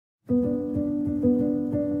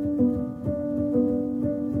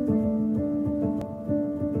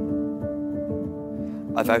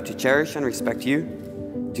I vow to cherish and respect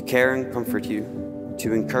you, to care and comfort you,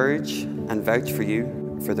 to encourage and vouch for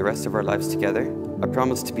you for the rest of our lives together. I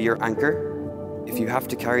promise to be your anchor. If you have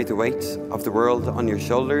to carry the weight of the world on your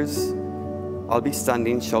shoulders, I'll be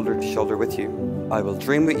standing shoulder to shoulder with you. I will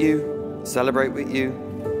dream with you, celebrate with you,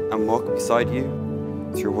 and walk beside you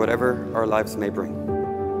through whatever our lives may bring.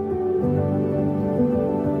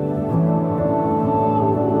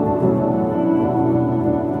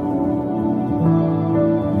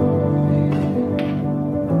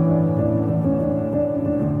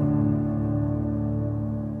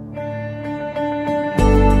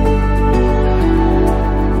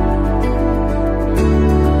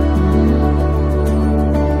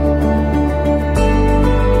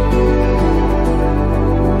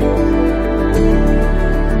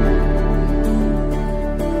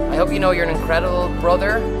 I hope you know you're an incredible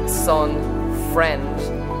brother, son, friend,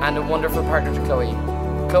 and a wonderful partner to Chloe.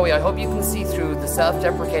 Chloe, I hope you can see through the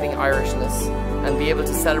self-deprecating Irishness and be able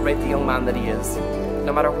to celebrate the young man that he is.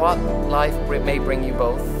 No matter what life may bring you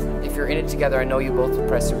both, if you're in it together, I know you both will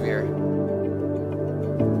persevere.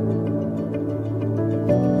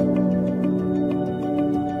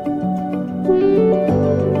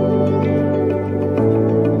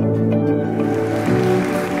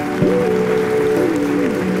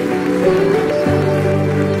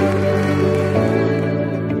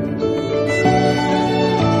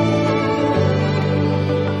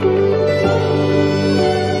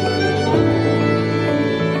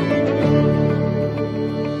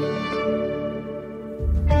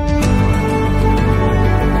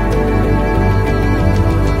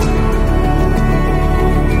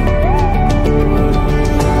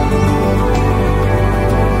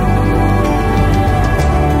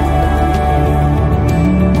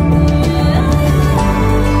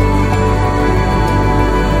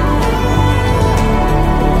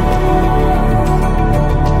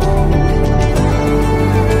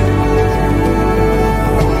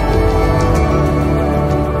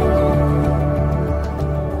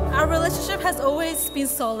 Been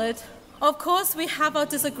solid. Of course, we have our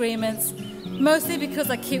disagreements, mostly because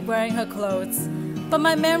I keep wearing her clothes. But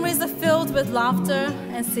my memories are filled with laughter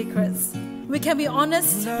and secrets. We can be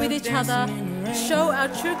honest with each other, show our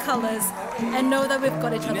true colors, and know that we've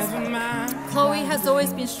got each other's back. Chloe has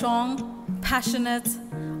always been strong, passionate,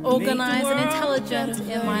 organized, and intelligent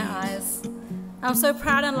in my eyes. I'm so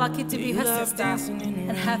proud and lucky to be her sister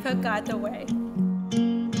and have her guide the way.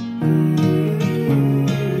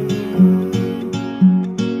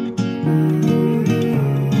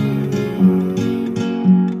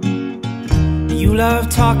 You love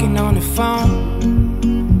talking on the phone.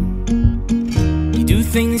 You do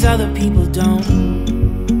things other people don't.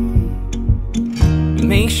 You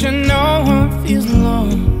make sure no one feels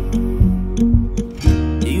alone.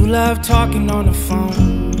 You love talking on the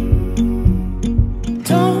phone.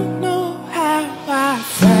 Don't know how I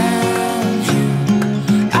found you.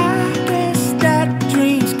 I guess that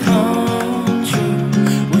dreams come true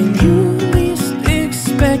when you least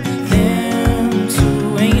expect them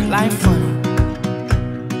to. Ain't life funny?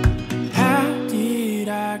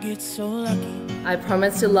 So lucky. I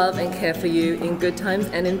promise to love and care for you in good times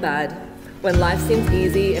and in bad, when life seems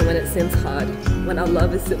easy and when it seems hard, when our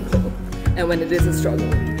love is simple and when it is a struggle.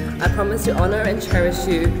 I promise to honor and cherish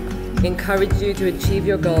you, encourage you to achieve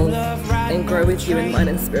your goals, and grow with you in mind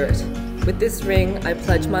and spirit. With this ring, I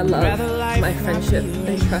pledge my love, my friendship,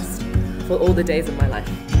 and trust for all the days of my life.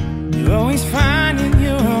 You're always finding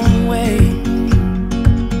your own way.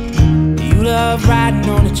 You love riding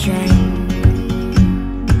on a train.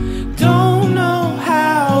 Don't know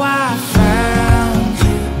how I found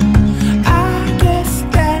you. I guess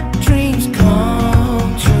that dreams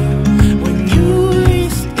come true when you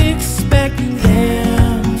least expect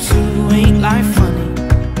them to. Ain't life funny?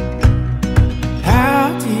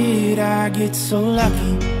 How did I get so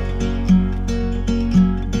lucky?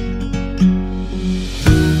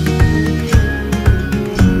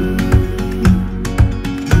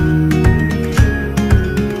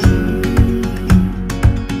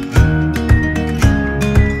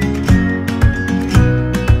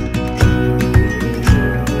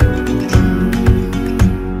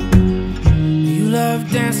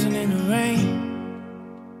 Dancing